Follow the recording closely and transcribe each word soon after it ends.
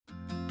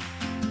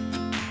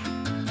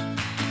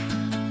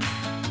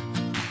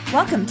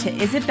Welcome to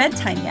Is It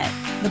Bedtime Yet?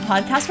 The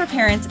podcast for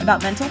parents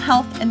about mental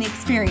health and the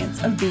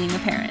experience of being a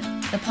parent.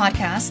 The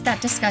podcast that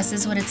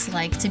discusses what it's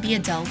like to be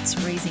adults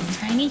raising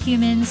tiny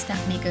humans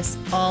that make us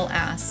all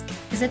ask,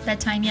 is it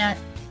bedtime yet?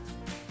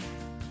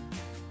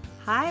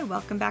 Hi,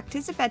 welcome back to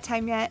Is It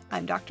Bedtime Yet?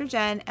 I'm Dr.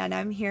 Jen, and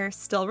I'm here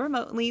still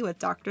remotely with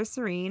Dr.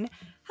 Serene.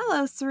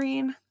 Hello,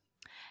 Serene.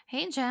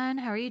 Hey, Jen.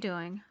 How are you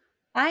doing?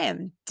 I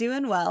am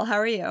doing well. How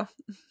are you?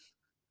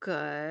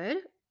 Good.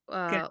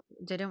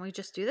 Didn't we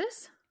just do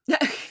this?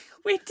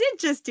 We did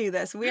just do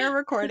this. We are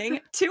recording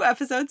 2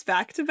 episodes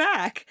back to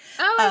back.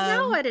 Oh, is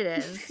that what it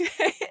is?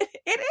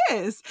 It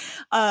is.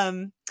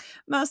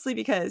 Mostly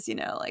because,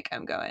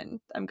 I'm going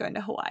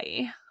to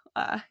Hawaii.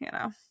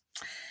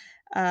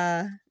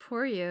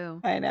 Poor you.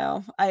 I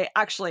know. I'm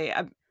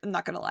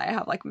not going to lie. I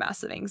have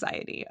massive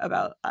anxiety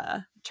about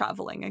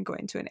traveling and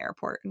going to an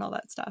airport and all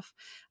that stuff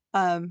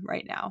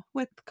right now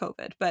with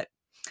COVID, but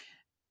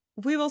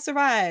we will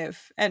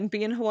survive and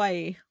be in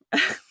Hawaii.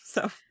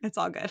 So it's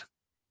all good.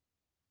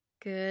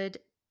 Good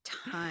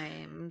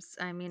times.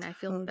 I mean, I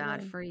feel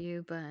bad for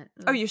you, but...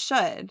 Oh, you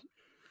should.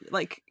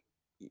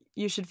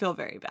 You should feel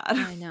very bad.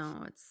 I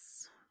know.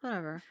 It's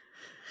whatever.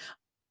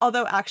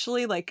 Although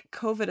actually,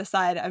 COVID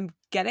aside, I'm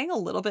getting a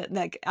little bit,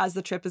 as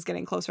the trip is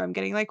getting closer, I'm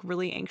getting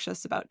really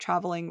anxious about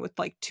traveling with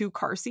 2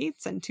 car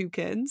seats and 2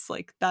 kids.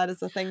 That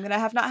is a thing that I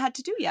have not had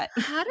to do yet.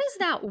 How does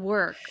that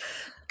work?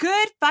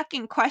 Good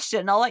fucking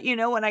question. I'll let you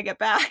know when I get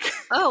back.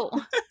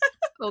 Oh,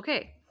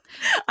 okay.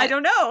 I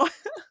don't know.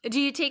 Do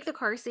you take the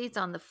car seats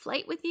on the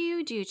flight with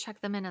you? Do you check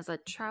them in as a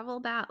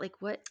travel bag?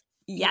 What?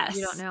 Yes.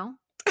 You don't know?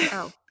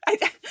 Oh.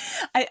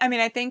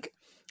 I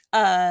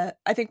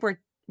think we're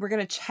going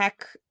to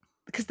check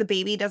because the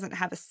baby doesn't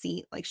have a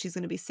seat. She's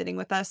going to be sitting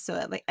with us.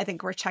 So I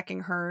think we're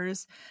checking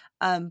hers.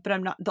 But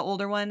I'm not the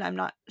older one. I'm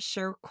not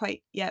sure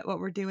quite yet what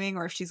we're doing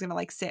or if she's going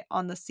to sit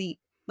on the seat,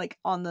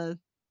 on the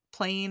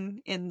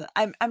plane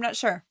I'm not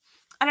sure.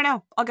 I don't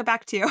know. I'll get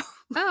back to you.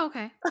 Oh,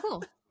 okay.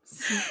 Cool.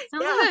 Sounds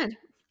good.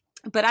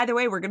 But either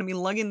way, we're going to be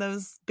lugging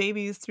those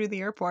babies through the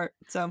airport.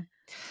 So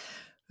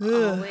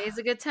always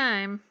a good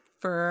time.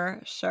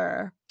 For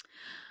sure.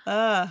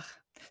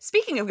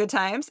 Speaking of good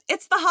times,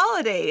 it's the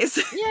holidays.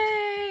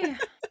 Yay!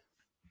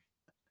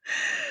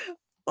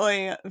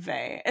 Oy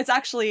vey. It's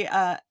actually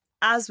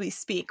as we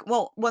speak.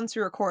 Well, once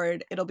we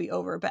record, it'll be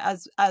over. But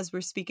as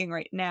we're speaking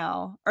right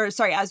now,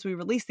 as we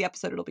release the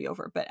episode, it'll be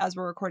over. But as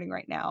we're recording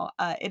right now,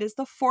 it is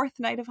the 4th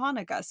night of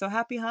Hanukkah. So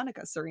happy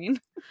Hanukkah,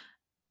 Serene.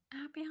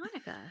 Happy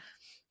Hanukkah.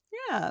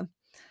 Yeah.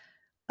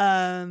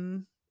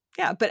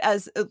 Yeah, but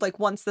as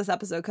once this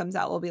episode comes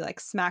out, we'll be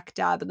smack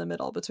dab in the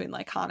middle between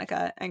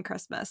Hanukkah and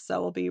Christmas.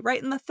 So we'll be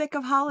right in the thick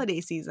of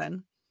holiday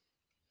season.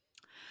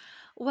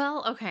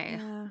 Well, okay.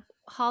 Yeah.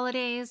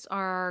 Holidays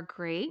are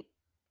great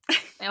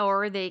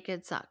or they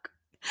could suck.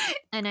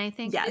 And I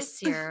think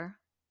this year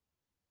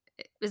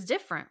is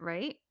different,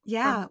 right?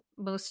 Yeah. From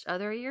most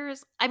other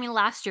years. I mean,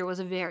 last year was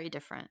very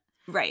different.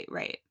 Right.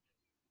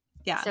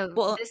 Yeah.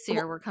 So this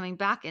year we're coming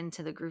back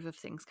into the groove of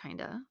things,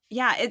 kind of.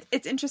 Yeah,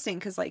 it's interesting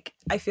because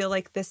I feel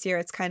this year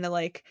it's kind of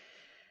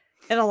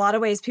in a lot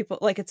of ways people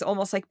it's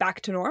almost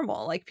back to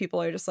normal.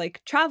 People are just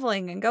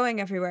traveling and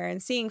going everywhere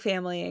and seeing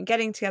family and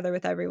getting together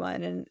with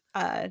everyone.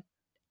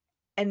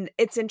 And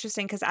it's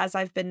interesting because as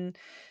I've been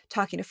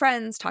talking to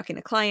friends, talking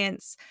to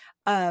clients,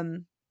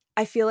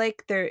 I feel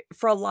there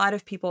for a lot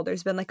of people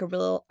there's been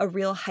a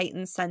real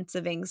heightened sense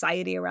of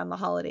anxiety around the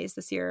holidays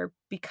this year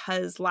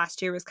because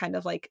last year was kind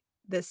of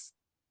this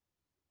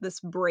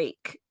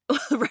break,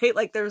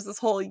 right? There was this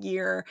whole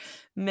year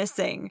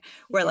missing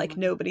where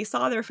nobody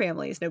saw their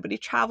families, nobody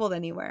traveled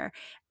anywhere.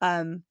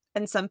 And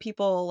some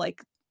people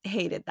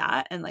hated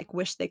that and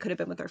wished they could have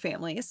been with their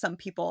families. Some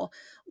people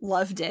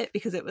loved it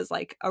because it was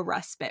a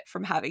respite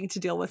from having to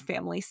deal with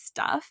family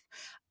stuff.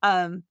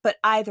 But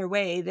either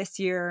way, this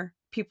year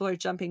people are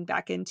jumping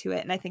back into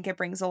it. And I think it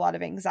brings a lot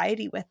of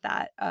anxiety with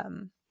that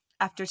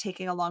after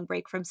taking a long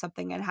break from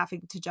something and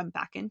having to jump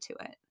back into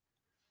it.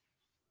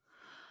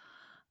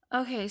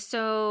 Okay,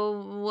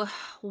 so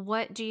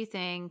what do you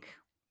think?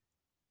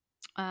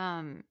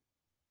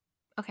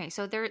 Okay,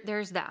 so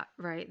there's that,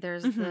 right?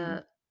 There's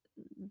the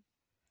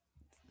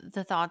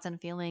thoughts and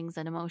feelings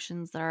and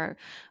emotions that are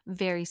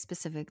very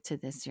specific to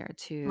this year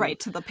too. Right,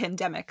 to the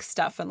pandemic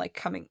stuff and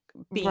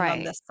being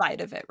on this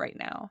side of it right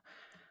now.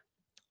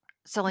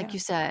 So you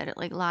said,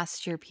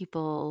 last year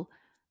people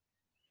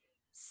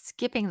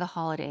skipping the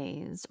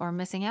holidays or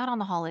missing out on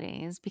the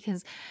holidays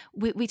because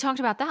we talked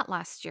about that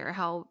last year,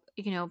 how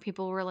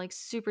people were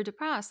super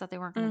depressed that they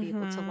weren't going to be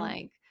able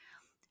to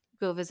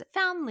go visit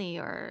family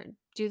or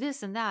do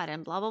this and that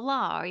and blah blah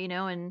blah, or,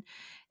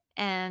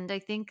 and I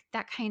think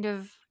that kind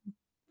of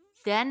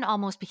then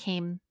almost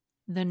became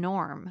the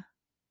norm.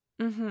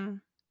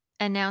 And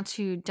now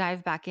to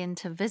dive back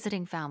into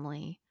visiting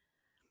family,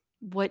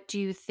 what do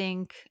you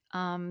think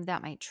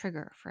that might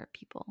trigger for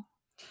people?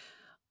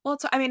 Well,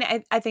 I mean,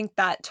 I think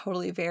that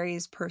totally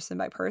varies person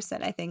by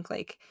person. I think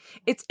like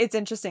it's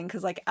interesting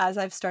because like as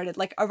I've started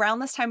like around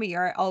this time of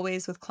year, I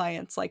always with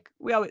clients like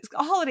we always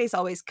holidays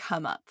always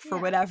come up for Yeah.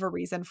 whatever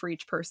reason for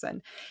each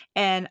person,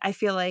 and I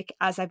feel like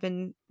as I've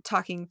been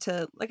talking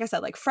to like I said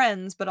like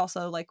friends, but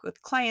also like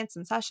with clients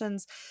and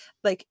sessions,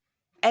 like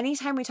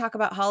anytime we talk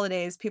about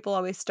holidays, people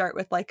always start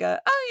with like a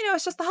oh you know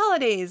it's just the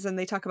holidays, and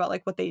they talk about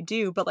like what they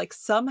do, but like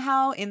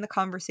somehow in the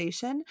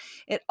conversation,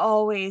 it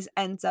always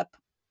ends up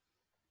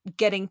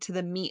getting to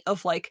the meat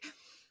of like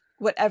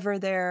whatever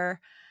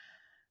their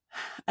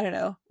I don't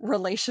know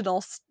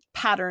relational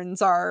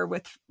patterns are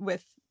with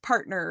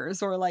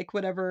partners or like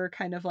whatever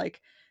kind of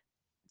like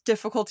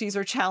difficulties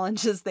or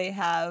challenges they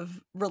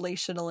have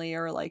relationally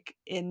or like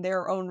in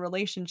their own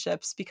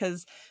relationships,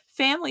 because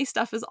family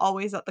stuff is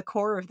always at the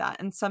core of that,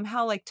 and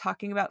somehow like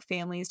talking about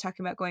families,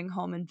 talking about going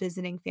home and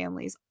visiting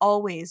families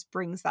always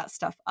brings that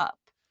stuff up,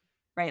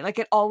 right? Like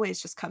it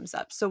always just comes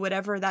up. So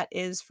whatever that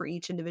is for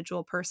each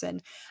individual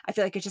person, I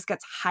feel like it just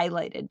gets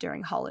highlighted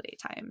during holiday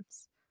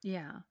times.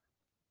 Yeah.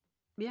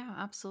 Yeah,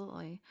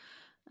 absolutely.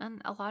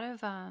 And a lot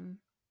of I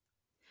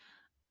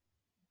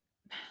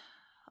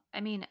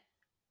mean,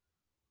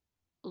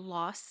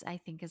 loss I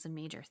think is a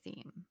major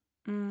theme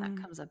that Mm.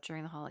 comes up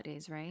during the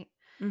holidays, right?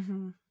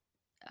 Mm-hmm.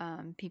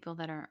 People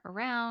that aren't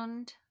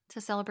around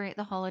to celebrate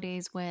the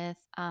holidays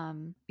with,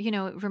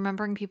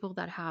 remembering people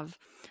that have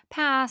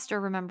passed,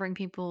 or remembering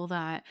people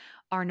that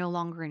are no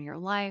longer in your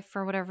life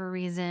for whatever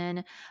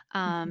reason.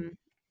 Mm-hmm. um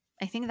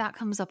I think that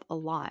comes up a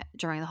lot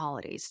during the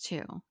holidays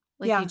too.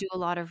 Like you Yeah. do a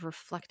lot of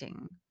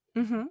reflecting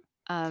Mm-hmm.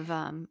 of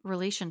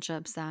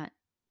relationships that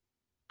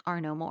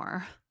are no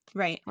more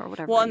Right. for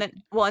whatever Well, and reason. then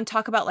and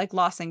talk about like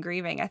loss and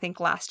grieving. I think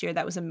last year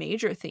that was a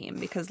major theme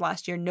because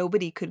last year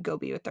nobody could go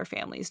be with their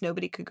families.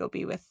 Nobody could go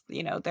be with,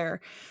 you know, their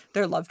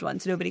loved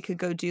ones. Nobody could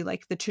go do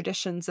like the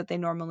traditions that they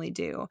normally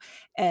do.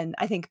 And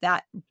I think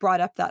that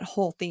brought up that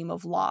whole theme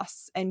of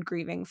loss and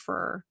grieving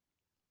for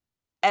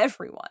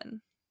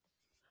everyone.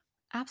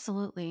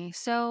 Absolutely.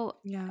 So,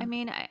 I Yeah.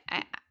 mean, I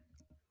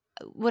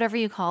whatever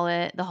you call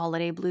it, the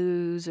holiday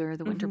blues or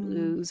the winter Mm-hmm.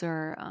 blues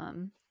or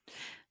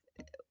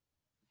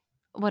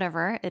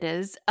whatever it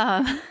is,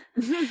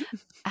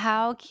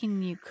 how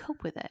can you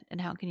cope with it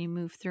and how can you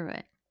move through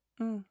it?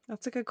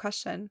 That's a good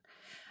question.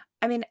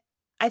 I mean,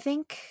 I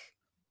think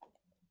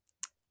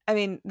I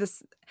mean,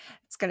 this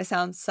it's going to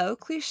sound so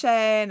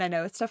cliche and I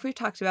know it's stuff we've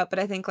talked about, but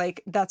I think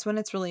like that's when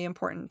it's really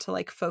important to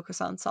like focus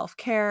on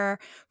self-care,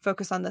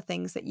 focus on the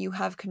things that you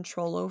have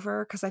control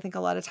over, because I think a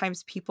lot of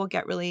times people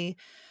get really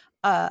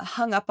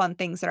hung up on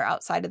things that are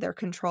outside of their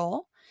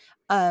control.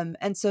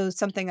 And so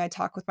something I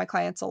talk with my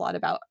clients a lot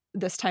about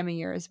this time of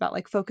year is about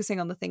like focusing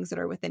on the things that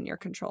are within your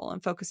control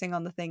and focusing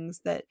on the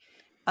things that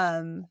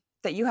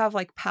you have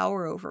like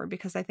power over,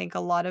 because I think a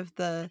lot of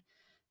the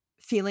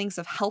feelings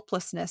of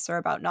helplessness are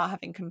about not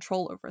having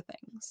control over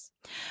things.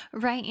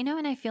 Right.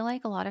 And I feel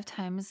like a lot of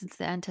times it's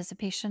the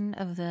anticipation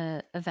of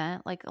the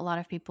event. Like a lot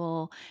of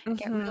people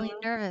get really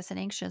Mhm. nervous and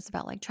anxious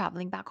about like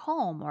traveling back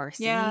home or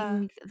Yeah.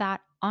 seeing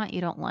that aunt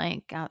you don't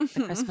like at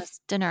the Christmas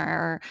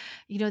dinner.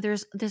 Or,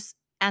 there's this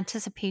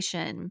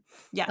anticipation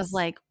of Yes.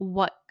 like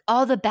what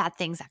all the bad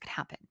things that could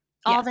happen.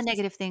 All the Yes.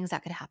 negative things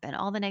that could happen,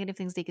 all the negative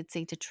things they could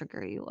say to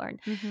trigger you, or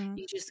Mhm.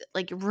 you just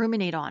like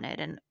ruminate on it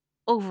and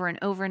over and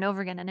over and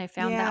over again. And I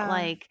found that Yeah.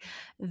 like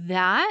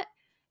that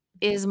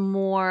is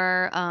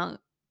more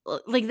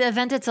like the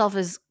event itself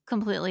is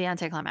completely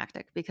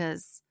anticlimactic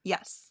because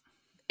Yes.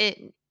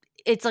 it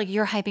it's like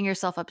you're hyping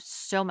yourself up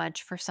so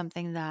much for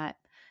something that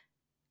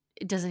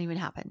it doesn't even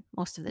happen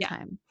most of the Yeah,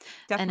 time.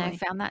 And I definitely.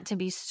 found that to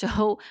be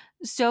so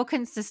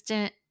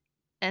consistent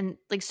and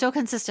like so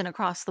consistent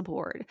across the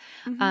board.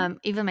 Mhm.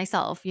 Even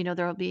myself,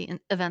 there will be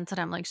events that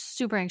I'm like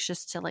super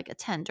anxious to like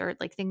attend, or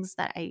like things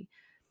that I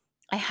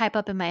hype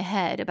up in my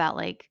head about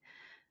like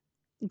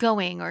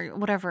going or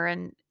whatever,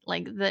 and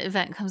like the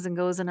event comes and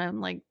goes and I'm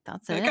like,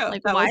 that's Like, it? "Oh,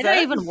 Like, that why was did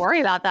I it?" even worry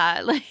about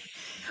that? Like,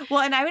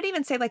 Well, and I would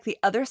even say, like, the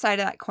other side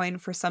of that coin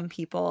for some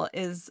people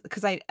is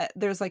because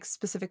there's, like,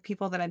 specific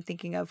people that I'm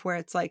thinking of where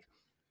it's like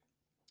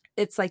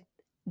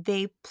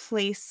they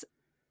place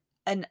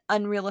an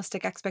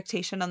unrealistic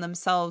expectation on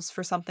themselves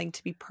for something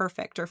to be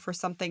perfect or for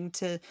something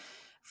to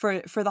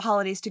for the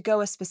holidays to go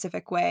a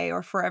specific way,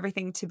 or for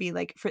everything to be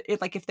like for it,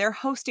 like if they're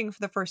hosting for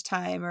the first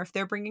time or if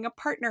they're bringing a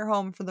partner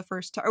home for the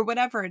first time or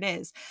whatever it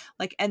is,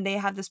 like, and they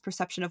have this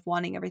perception of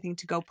wanting everything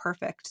to go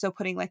perfect, so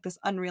putting like this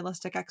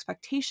unrealistic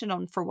expectation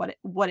on for what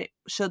it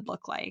should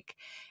look like,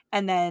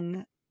 and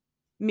then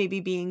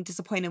maybe being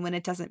disappointed when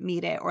it doesn't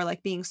meet it, or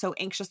like being so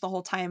anxious the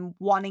whole time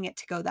wanting it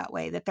to go that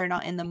way that they're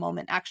not in the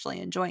moment actually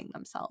enjoying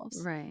themselves.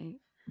 right.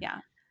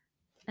 Yeah.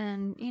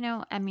 And,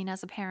 I mean,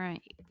 as a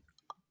parent,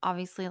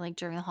 obviously, like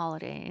during the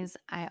holidays,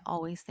 I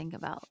always think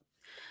about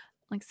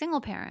like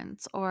single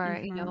parents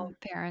or, Hmm.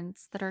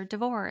 parents that are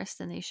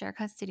divorced and they share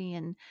custody.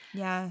 And,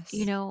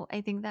 Yes.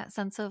 I think that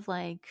sense of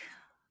like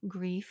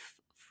grief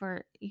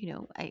for,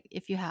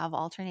 if you have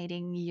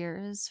alternating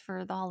years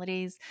for the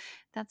holidays,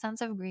 that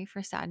sense of grief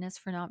or sadness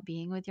for not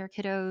being with your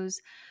kiddos.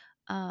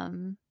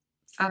 Um,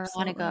 for Hanukkah or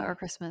Absolutely.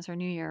 Christmas or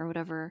New Year or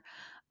whatever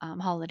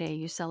holiday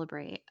you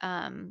celebrate.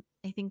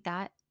 I think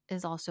that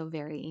is also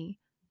very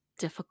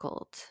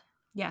difficult.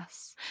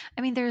 Yes.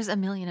 I mean, there's a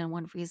million and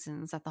one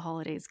reasons that the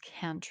holidays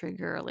can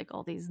trigger like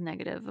all these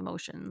negative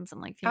emotions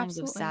and like feelings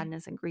of Absolutely.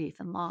 sadness and grief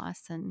and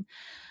loss and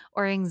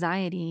or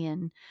anxiety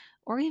and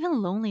or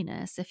even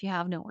loneliness if you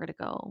have nowhere to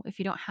go, if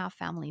you don't have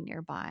family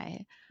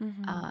nearby.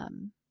 Hmm.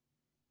 Um,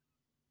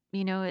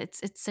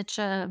 it's such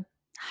a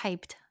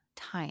hyped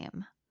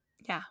time.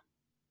 Yeah, Um,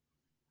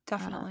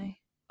 definitely.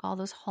 all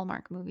those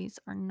Hallmark movies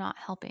are not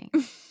helping.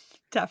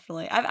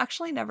 Definitely. I've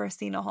actually never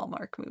seen a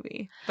Hallmark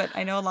movie, but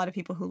I know a lot of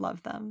people who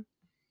love them.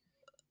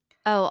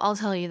 Oh, I'll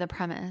tell you the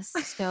premise.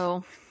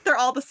 So, They're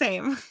all the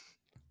same.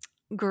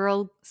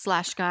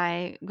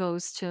 girl/guy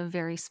goes to a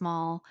very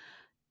small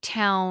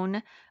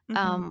town,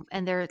 Hmm.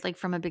 and they're like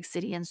from a big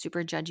city and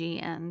super judgy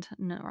and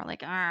we're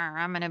like,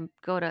 I'm gonna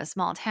go to a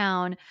small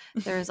town.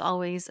 There's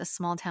always a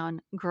small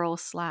town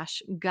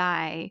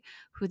girl/guy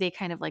who they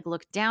kind of like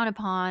look down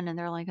upon and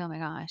they're like, oh my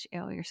gosh,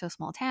 ew, you're so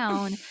small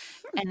town.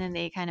 And then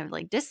they kind of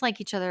like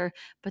dislike each other,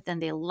 but then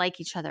they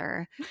like each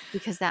other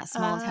because that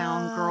small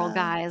town girl uh,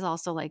 guy is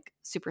also like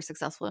super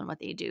successful in what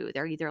they do.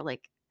 They're either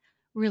like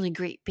really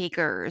great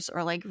bakers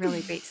or like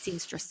really great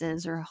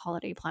seamstresses or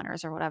holiday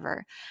planners or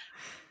whatever.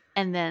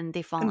 And then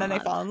they fall and in then they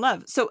love. fall in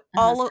love. So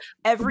Uh-huh.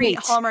 every Wait.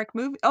 Hallmark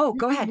movie. Oh,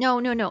 go ahead. No,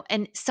 no, no.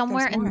 And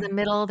somewhere There's in the more.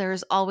 middle,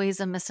 there's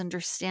always a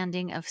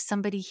misunderstanding of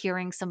somebody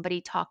hearing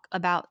somebody talk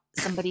about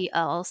somebody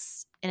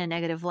else in a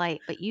negative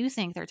light, but you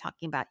think they're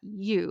talking about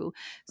you.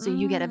 So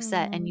you get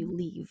upset and you Mm,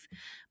 leave.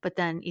 But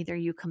then either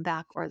you come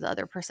back or the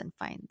other person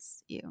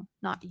finds you,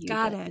 not you,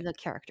 got but it. the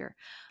character.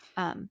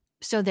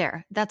 So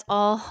there, that's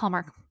all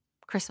Hallmark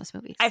Christmas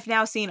movies. I've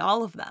now seen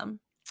all of them.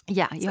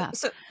 Yeah, you have.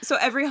 So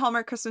every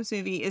Hallmark Christmas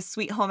movie is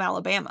Sweet Home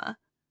Alabama.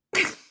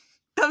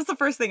 That was the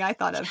first thing I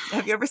thought of.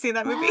 Have you ever seen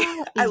that movie?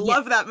 I Yeah,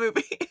 love that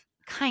movie.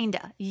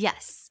 kinda.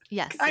 Yes.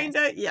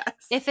 Kinda, yes.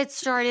 If it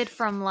started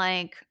from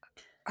like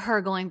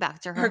her going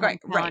back to her Her going,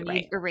 hometown,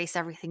 right. you'd erase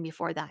everything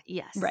before that.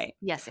 Yes. Right.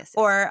 Yes.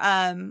 Or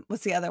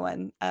what's the other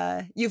one?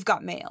 You've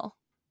Got Mail.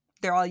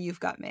 They're all You've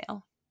Got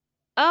Mail.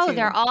 Oh,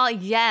 they're Too. all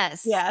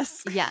yes.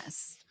 Yes.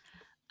 Yes.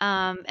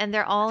 And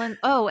they're all in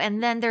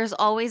and then there's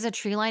always a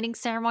tree lighting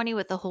ceremony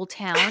with the whole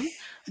town.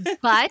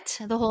 But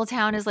the whole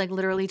town is like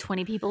literally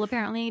 20 people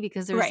apparently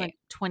because there's Right. like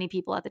 20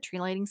 people at the tree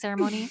lighting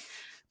ceremony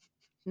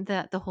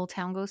that the whole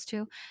town goes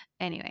to.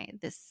 Anyway,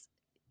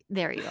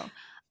 there you go.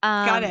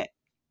 Got it.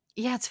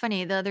 Yeah, it's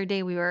funny. The other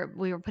day we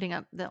were putting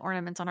up the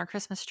ornaments on our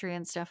Christmas tree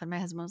and stuff, and my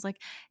husband was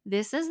like,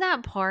 "This is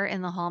that part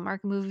in the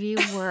Hallmark movie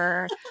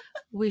where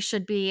we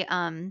should be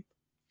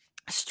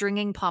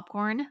stringing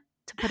popcorn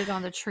to put it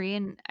on the tree."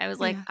 And I was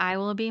like, Yeah. "I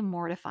will be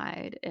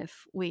mortified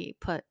if we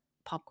put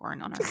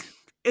popcorn on our."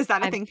 Is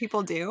that a I've thing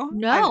people do?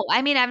 no,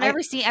 I mean, I've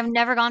I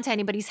never gone to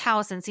anybody's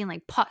house and seen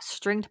like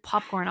stringed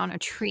popcorn on a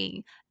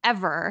tree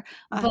ever.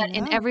 I But don't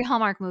in know. every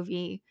Hallmark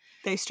movie,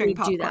 They they string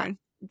do that. popcorn.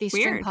 They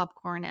string Weird.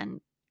 popcorn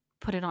and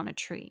put it on a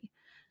tree.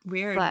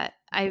 Weird. But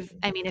I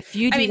mean, if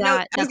you I do mean, no,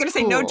 that, I was that's going to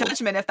say no cool.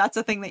 judgment if that's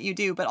a thing that you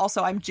do, but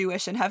also I'm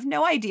Jewish and have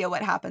no idea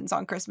what happens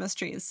on Christmas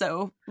trees.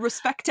 So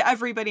respect to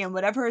everybody and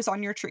whatever is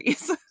on your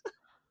trees.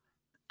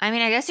 I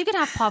mean, I guess you could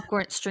have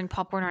string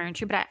popcorn on a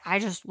tree, but I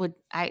just would,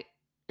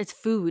 it's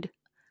food.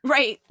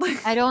 Right.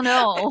 I don't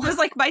know. It was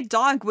like my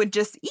dog would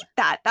just eat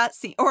that. That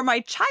seems, or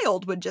my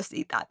child would just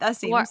eat that. That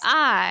seems. Or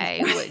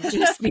I would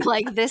just be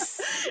like, this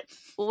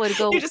would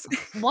go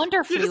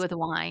wonderfully with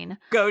wine.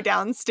 Go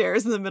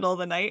downstairs in the middle of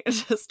the night and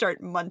just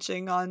start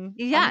munching on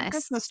the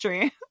Christmas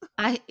tree.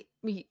 I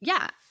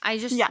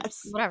just,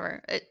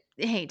 whatever.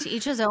 Hey, to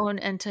each his own,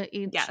 and to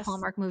each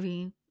Hallmark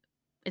movie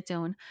its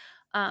own.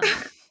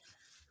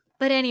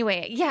 But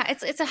anyway, yeah,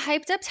 it's a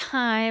hyped up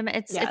time.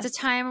 It's a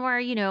time where,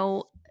 you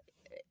know,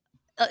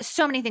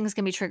 so many things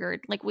can be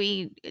triggered. Like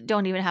we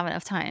don't even have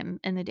enough time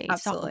in the day to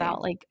talk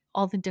about like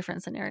all the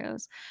different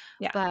scenarios.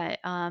 Yeah. But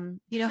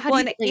you know, how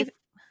do you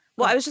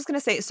well, I was just going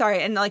to say,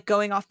 sorry, and like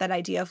going off that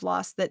idea of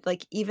loss, that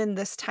like even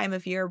this time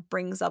of year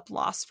brings up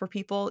loss for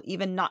people,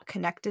 even not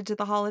connected to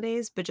the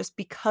holidays, but just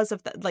because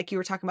of that, like you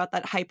were talking about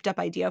that hyped up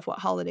idea of what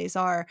holidays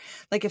are.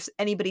 Like if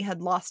anybody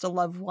had lost a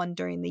loved one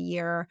during the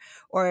year,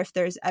 or if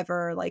there's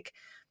ever like,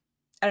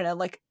 I don't know,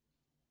 like,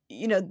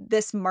 you know,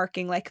 this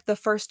marking like the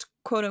first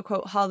quote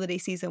unquote holiday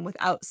season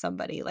without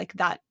somebody like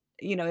that,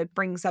 you know, it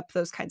brings up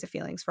those kinds of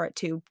feelings for it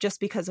too, just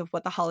because of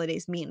what the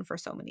holidays mean for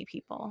so many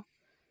people.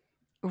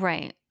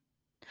 Right.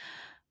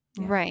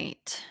 Yeah.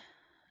 Right.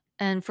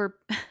 And for,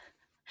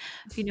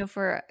 you know,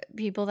 for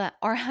people that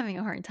are having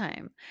a hard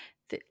time,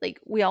 like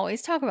we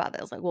always talk about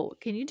this, like, well,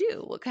 what can you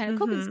do? What kind of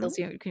coping skills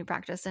can you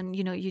practice? And,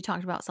 you know, you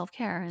talked about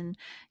self-care and,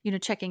 you know,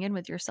 checking in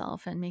with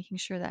yourself and making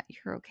sure that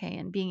you're okay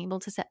and being able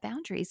to set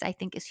boundaries, I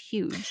think is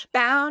huge.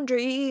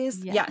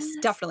 Boundaries. Yes,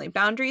 definitely.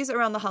 Boundaries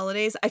around the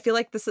holidays. I feel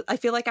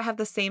like I have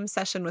the same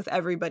session with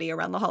everybody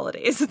around the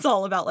holidays. It's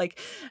all about like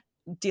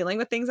dealing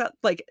with things that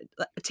like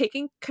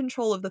taking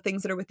control of the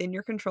things that are within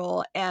your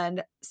control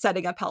and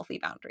setting up healthy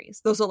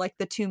boundaries. Those are like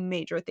the two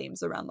major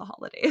themes around the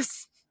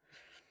holidays.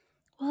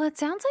 Well, it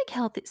sounds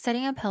like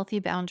setting up healthy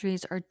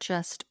boundaries are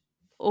just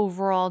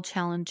overall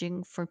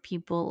challenging for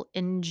people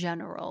in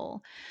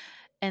general.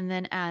 And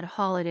then add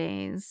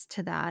holidays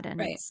to that and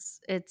Right. it's,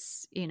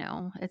 it's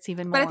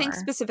even But I think more.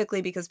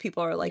 specifically because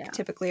people are like Yeah.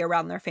 typically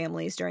around their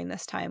families during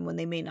this time when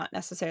they may not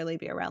necessarily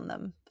be around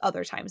them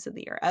other times of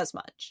the year as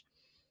much.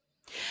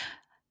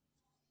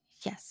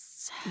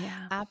 Yes.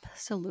 Yeah.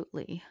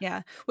 Absolutely.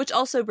 Yeah. Which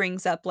also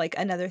brings up like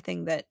another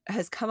thing that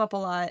has come up a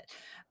lot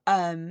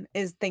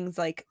is things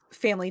like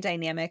family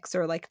dynamics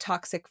or like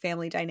toxic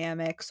family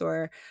dynamics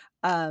or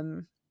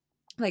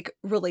like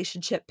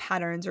relationship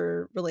patterns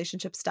or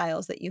relationship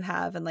styles that you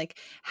have and like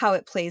how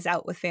it plays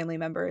out with family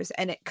members.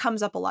 And it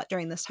comes up a lot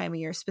during this time of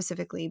year,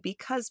 specifically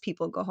because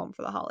people go home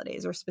for the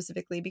holidays or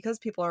specifically because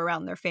people are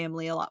around their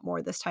family a lot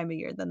more this time of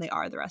year than they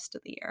are the rest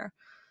of the year.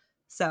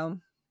 So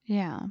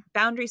Yeah.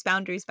 boundaries,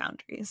 boundaries,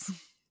 boundaries.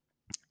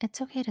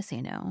 It's okay to say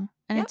no.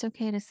 And Yep. it's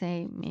okay to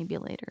say maybe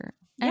later.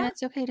 And Yeah.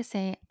 it's okay to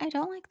say, I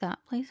don't like that.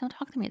 Please don't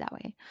talk to me that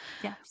way.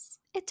 Yes.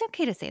 It's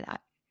okay to say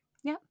that.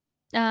 Yep.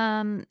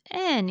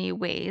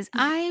 Anyways,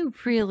 I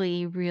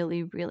really,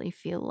 really, really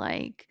feel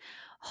like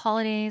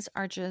holidays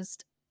are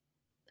just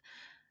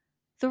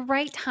the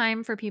right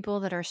time for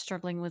people that are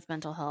struggling with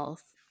mental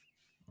health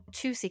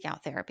to seek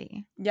out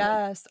therapy. Like,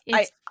 Yes.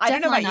 it's I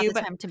don't know definitely about not you, the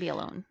but time to be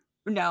alone.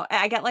 no,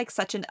 I get like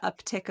such an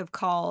uptick of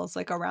calls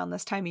like around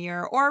this time of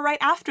year or right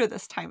after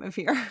this time of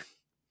year.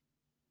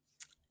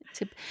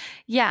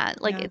 Yeah,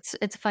 like Yeah.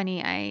 it's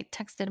funny. I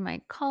texted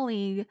my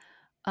colleague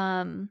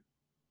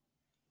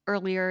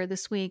earlier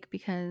this week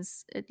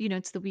because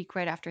it's the week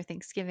right after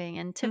Thanksgiving,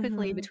 and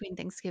typically Mhm. between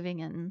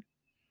Thanksgiving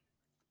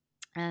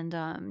and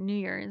New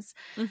Year's,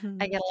 I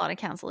Mhm. get a lot of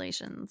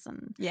cancellations,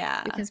 and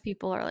Yeah. because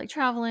people are like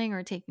traveling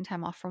or taking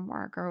time off from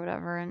work or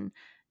whatever, and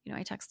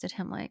I texted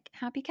him like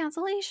happy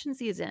cancellation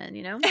season.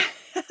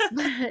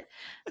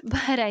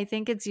 But I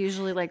think it's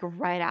usually like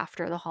right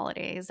after the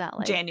holidays that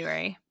like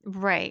January.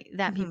 right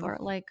that people Mhm. are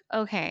like,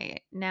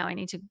 okay, now I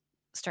need to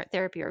start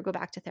therapy or go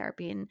back to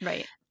therapy,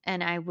 Right.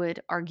 and I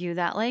would argue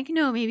that like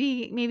no,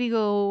 maybe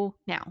go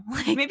now,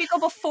 like Maybe go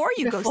before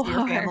you go see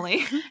your before.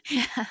 family.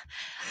 Yeah.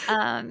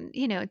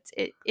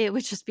 It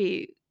would just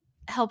be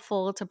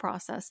helpful to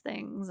process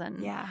things, and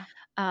Yeah.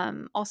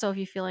 also if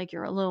you feel like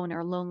you're alone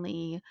or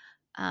lonely,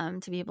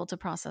 to be able to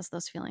process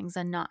those feelings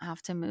and not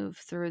have to move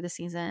through the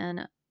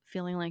season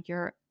feeling like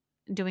you're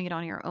doing it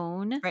on your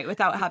own Right,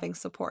 without having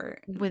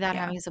support. without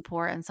Yeah. having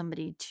support and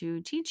somebody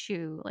to teach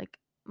you like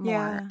more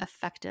Yeah.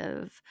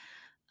 effective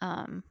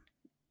um,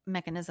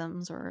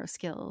 mechanisms or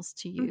skills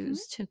to Mhm.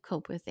 use to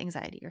cope with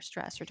anxiety or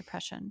stress or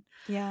depression.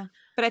 Yeah.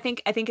 But I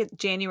think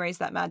January is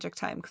that magic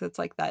time because it's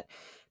like that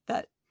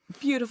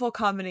beautiful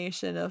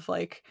combination of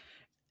like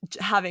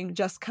having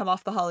just come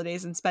off the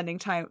holidays and spending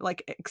time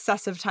like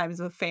excessive times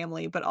with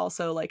family, but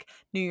also like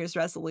New Year's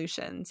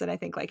resolutions. And I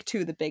think like two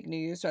of the big New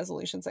Year's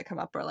resolutions that come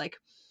up are like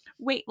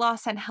weight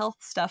loss and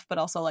health stuff, but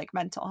also like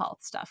mental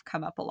health stuff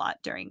come up a lot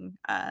during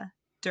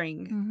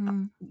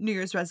Mm-hmm. New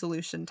Year's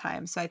resolution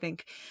time. So I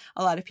think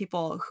a lot of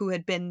people who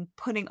had been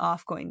putting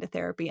off going to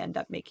therapy end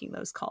up making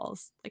those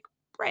calls like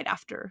right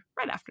after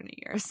New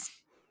Year's.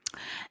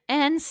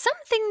 And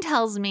something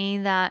tells me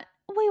that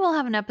we will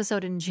have an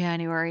episode in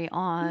January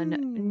on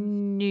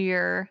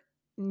Mm.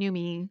 New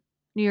Me,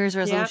 New Year's Yep.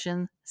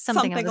 resolution,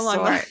 something of Something the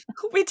along the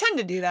sort, we tend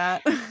to do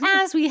that.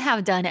 as we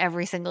have done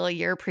every single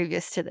year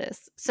previous to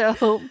this.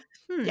 So,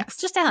 Yes.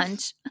 just a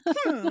hunch.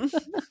 Hmm.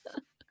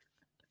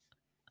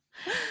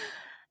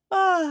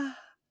 Ah,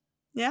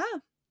 yeah.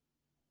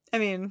 I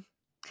mean,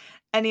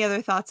 any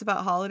other thoughts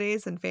about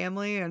holidays and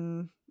family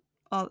and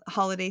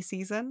holiday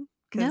season?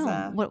 Because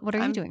No, what are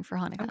you I'm doing for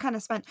I'm Hanukkah? kind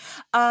of spent.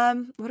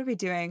 What are we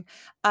doing?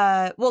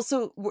 Well,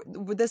 so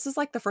this is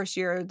like the first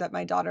year that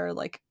my daughter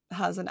like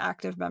has an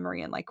active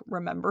memory and like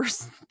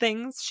remembers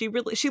things. She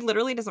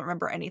literally doesn't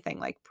remember anything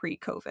like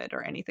pre-COVID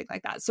or anything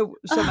like that. So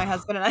my Oh,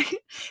 husband and I,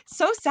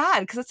 so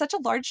sad because it's such a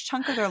large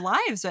chunk of their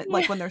lives, yeah.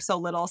 like when they're so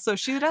little. So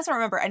she doesn't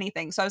remember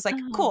anything. So I was like,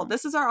 cool, Oh.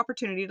 this is our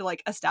opportunity to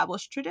like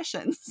establish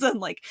traditions and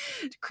like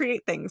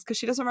create things because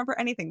she doesn't remember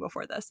anything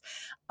before this.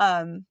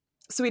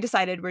 So we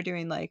decided we're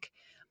doing like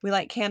we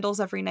light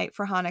candles every night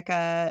for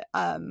Hanukkah.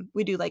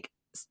 We do like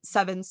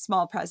 7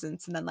 small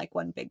presents and then like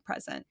one big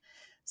present.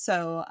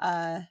 So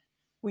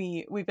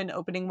we've been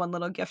opening one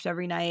little gift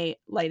every night,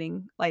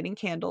 lighting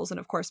candles, and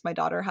of course my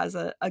daughter has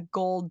a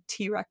gold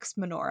T-Rex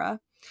menorah.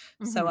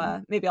 So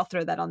Mhm. maybe I'll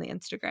throw that on the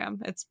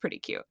Instagram. It's pretty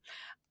cute.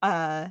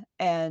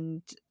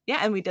 And yeah,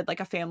 and we did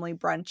like a family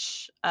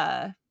brunch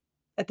at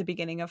the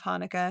beginning of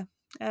Hanukkah.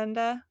 And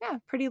yeah,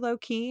 pretty low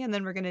key. And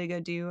then we're gonna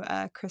go do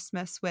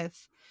Christmas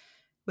with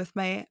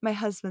my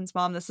husband's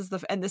mom. This is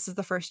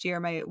the first year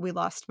we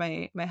lost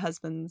my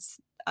husband's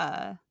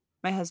dad,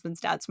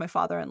 so my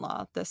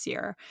father-in-law this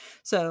year.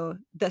 So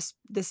this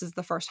is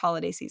the first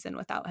holiday season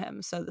without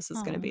him. So this is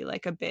going to Oh. be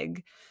like a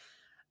big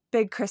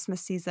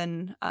Christmas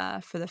season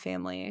for the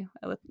family.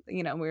 With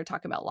we were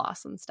talking about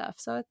loss and stuff.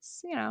 So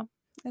it's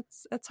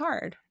it's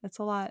hard. It's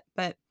a lot,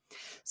 but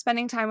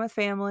spending time with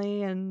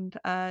family and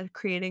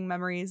creating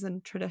memories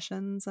and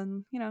traditions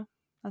and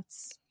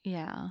That's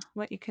Yeah.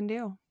 what you can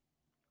do.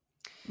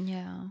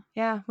 Yeah.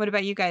 Yeah. What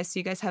about you guys? So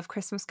you guys have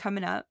Christmas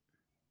coming up?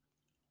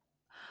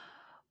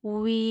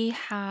 We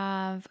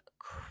have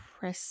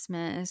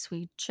Christmas.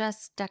 We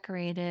just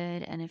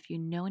decorated. And if you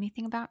know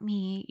anything about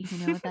me,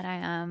 you know that I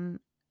am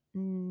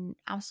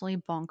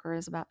absolutely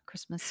bonkers about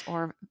Christmas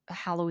or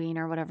Halloween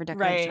or whatever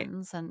Right.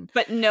 decorations. And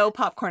But no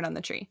popcorn on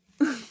the tree.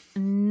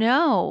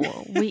 no,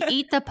 we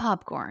eat the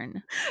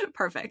popcorn.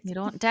 Perfect. You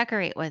don't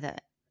decorate with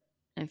it.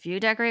 If you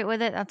decorate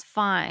with it, that's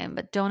fine.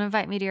 But don't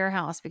invite me to your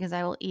house because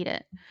I will eat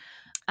it.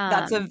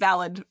 That's a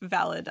valid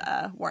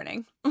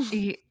warning.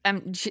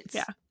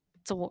 Yeah.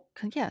 So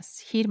yes,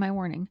 heed my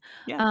warning.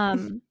 Yeah.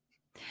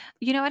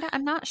 You know what?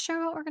 I'm not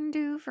sure what we're gonna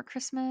do for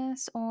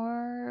Christmas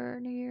or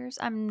New Year's.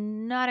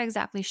 I'm not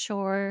exactly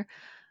sure.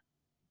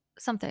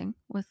 Something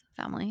with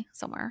family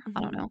somewhere.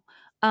 I don't know.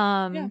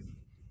 Yeah.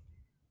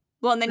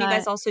 Well, and then you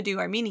guys but also do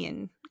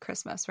Armenian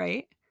Christmas,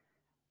 right?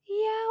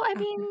 yeah, I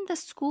mean the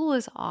school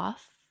is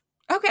off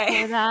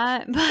Okay. for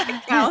that,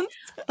 That counts.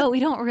 but we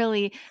don't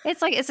really.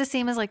 It's the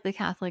same as like the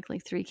Catholic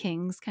like Three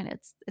Kings kind of.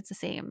 It's the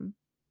same.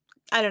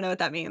 I don't know what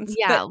that means.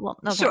 Yeah. But Well,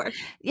 okay. sure.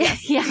 Yeah.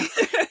 Yeah.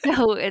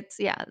 So it's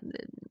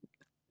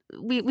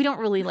we don't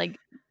really like.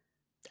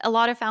 A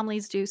lot of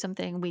families do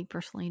something. We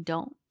personally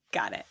don't.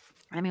 Got it.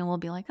 I mean, we'll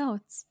be like, oh,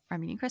 it's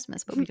Armenian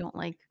Christmas, but we don't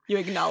like. You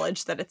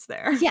acknowledge that it's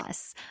there.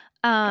 Yes.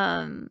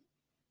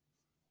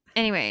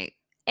 Anyway,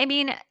 I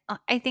mean,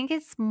 I think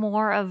it's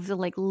more of the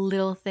like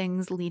little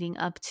things leading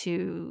up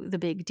to the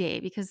big day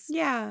because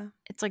Yeah.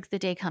 it's like the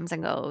day comes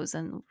and goes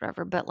and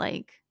whatever. But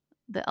like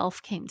the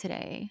elf came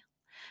today.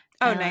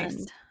 Oh,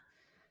 nice.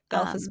 The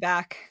elf is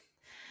back.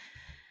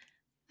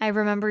 I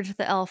remembered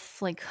the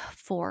elf like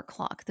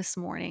 4:00 this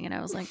morning, and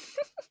I was like,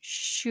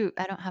 "Shoot,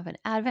 I don't have an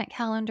advent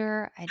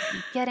calendar. I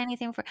didn't get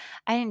anything for.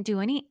 I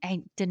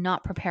did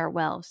not prepare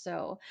well.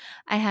 So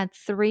I had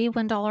 3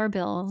 $1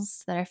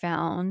 bills that I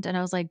found, and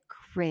I was like,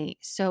 great.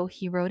 So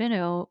he wrote a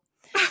note,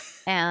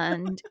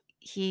 and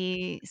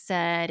he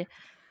said,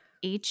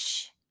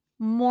 each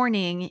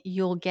morning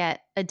you'll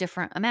get a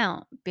different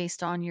amount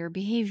based on your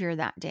behavior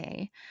that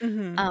day,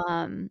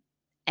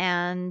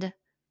 and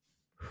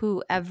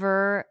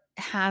whoever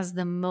has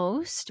the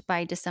most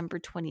by December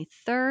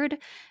 23rd,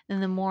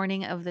 in the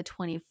morning of the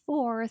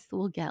 24th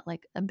will get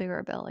like a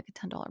bigger bill, like a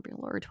 $10 bill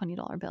or a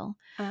 $20 bill.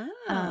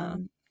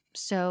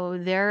 So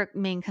their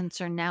main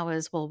concern now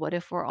is, well, what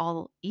if we're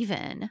all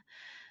even?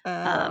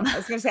 I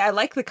was going to say, I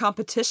like the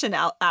competition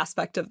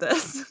aspect of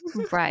this.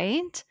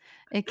 Right?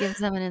 It gives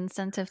them an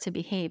incentive to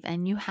behave.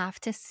 And you have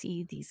to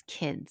see these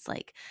kids.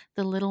 Like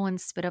the little one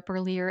spit up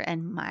earlier,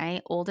 and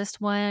my oldest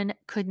one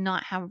could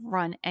not have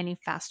run any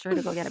faster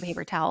to go get a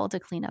paper towel to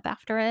clean up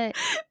after it.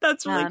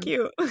 That's really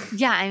cute.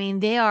 Yeah, I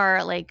mean, they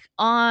are like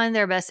on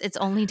their best. It's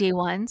only day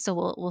 1, so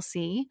we'll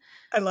see.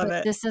 I love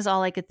it. This is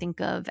all I could think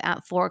of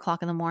at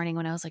 4:00 in the morning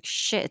when I was like,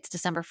 shit, it's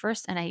December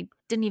 1st, and I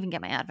didn't even get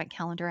my advent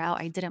calendar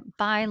out. I didn't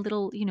buy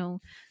little,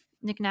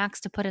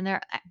 knickknacks to put in there.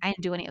 I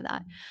didn't do any of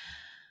that.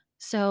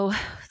 So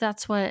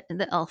that's what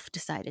the elf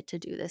decided to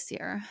do this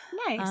year.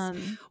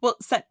 Nice. Well,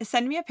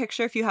 send me a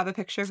picture if you have a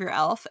picture of your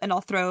elf, and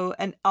I'll throw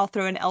an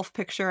elf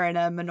picture and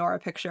a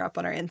menorah picture up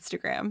on our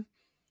Instagram.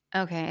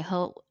 Okay,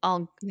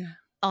 I'll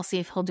see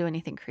if he'll do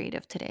anything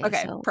creative today.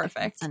 Okay, so perfect.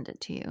 I can send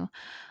it to you.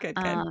 Good.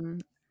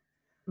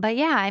 But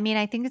yeah, I mean,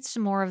 I think it's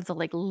more of the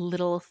like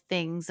little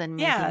things and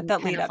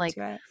that lead up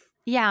to it.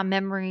 Yeah,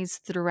 memories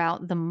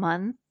throughout the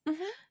month.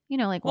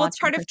 Like it's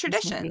part of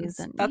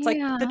traditions. That's like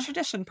the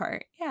tradition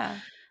part. Yeah.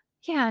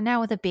 Yeah, now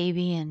with a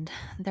baby, and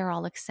they're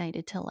all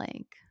excited to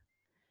like,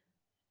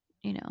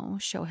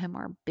 show him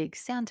our big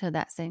Santa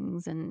that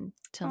sings, and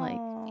to like,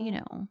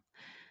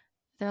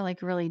 they're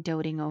like really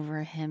doting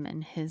over him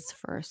and his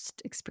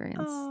first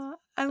experience.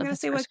 I'm going to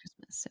say Christmas,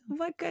 so.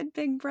 What good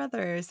big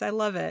brothers. I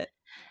love it.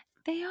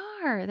 They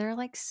are. They're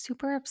like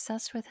super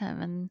obsessed with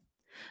him, and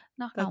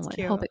knock on wood,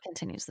 hope it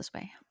continues this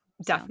way.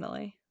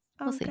 Definitely.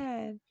 So, we'll see.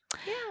 Good.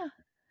 Yeah.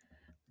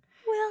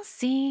 We'll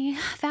see.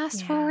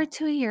 Fast forward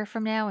to a year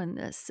from now, and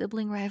the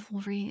sibling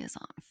rivalry is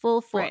on full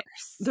force. Right.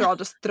 They're all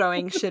just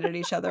throwing shit at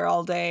each other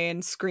all day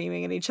and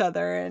screaming at each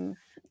other, and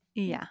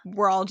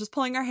we're all just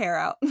pulling our hair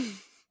out.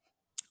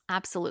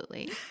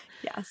 Absolutely.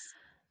 Yes.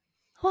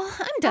 Well,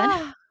 I'm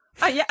done.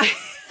 Yeah.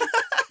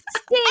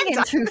 Staying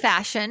in true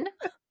fashion.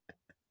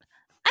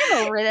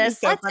 I'm over this.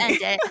 So Let's funny. end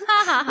it.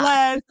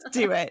 Let's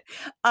do it.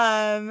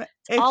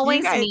 It's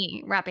always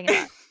me wrapping it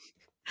up.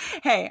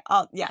 Hey,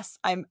 I'm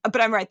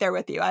right there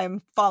with you.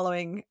 I'm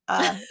following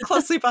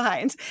closely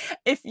behind.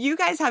 If you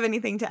guys have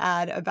anything to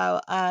add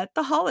about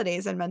the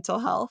holidays and mental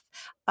health,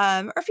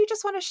 or if you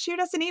just want to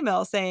shoot us an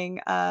email saying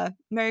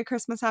Merry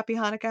Christmas, Happy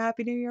Hanukkah,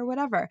 Happy New Year,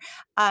 whatever,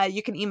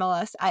 you can email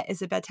us at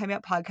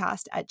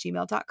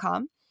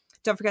isitbedtimeyetpodcast@gmail.com.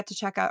 Don't forget to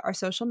check out our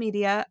social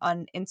media.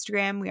 On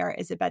Instagram, we are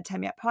Is It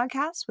Bedtime Yet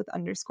Podcast with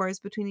underscores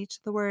between each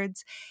of the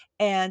words.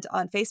 And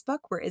on Facebook,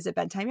 we're Is It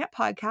Bedtime Yet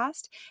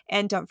Podcast.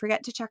 And don't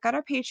forget to check out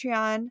our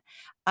Patreon.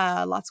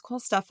 Lots of cool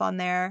stuff on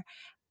there.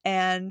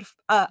 And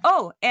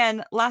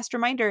and last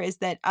reminder is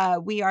that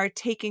we are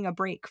taking a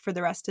break for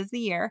the rest of the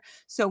year,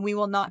 so we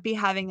will not be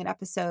having an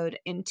episode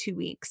in 2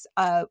 weeks,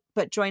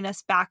 but join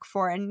us back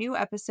for a new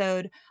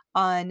episode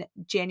on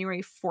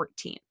January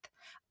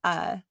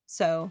 14th.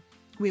 So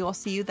we will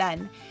see you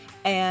then.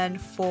 And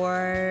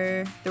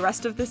for the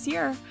rest of this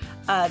year,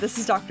 this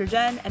is Dr.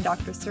 Jen and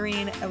Dr.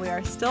 Serene, and we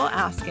are still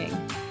asking,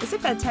 is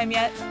it bedtime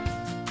yet?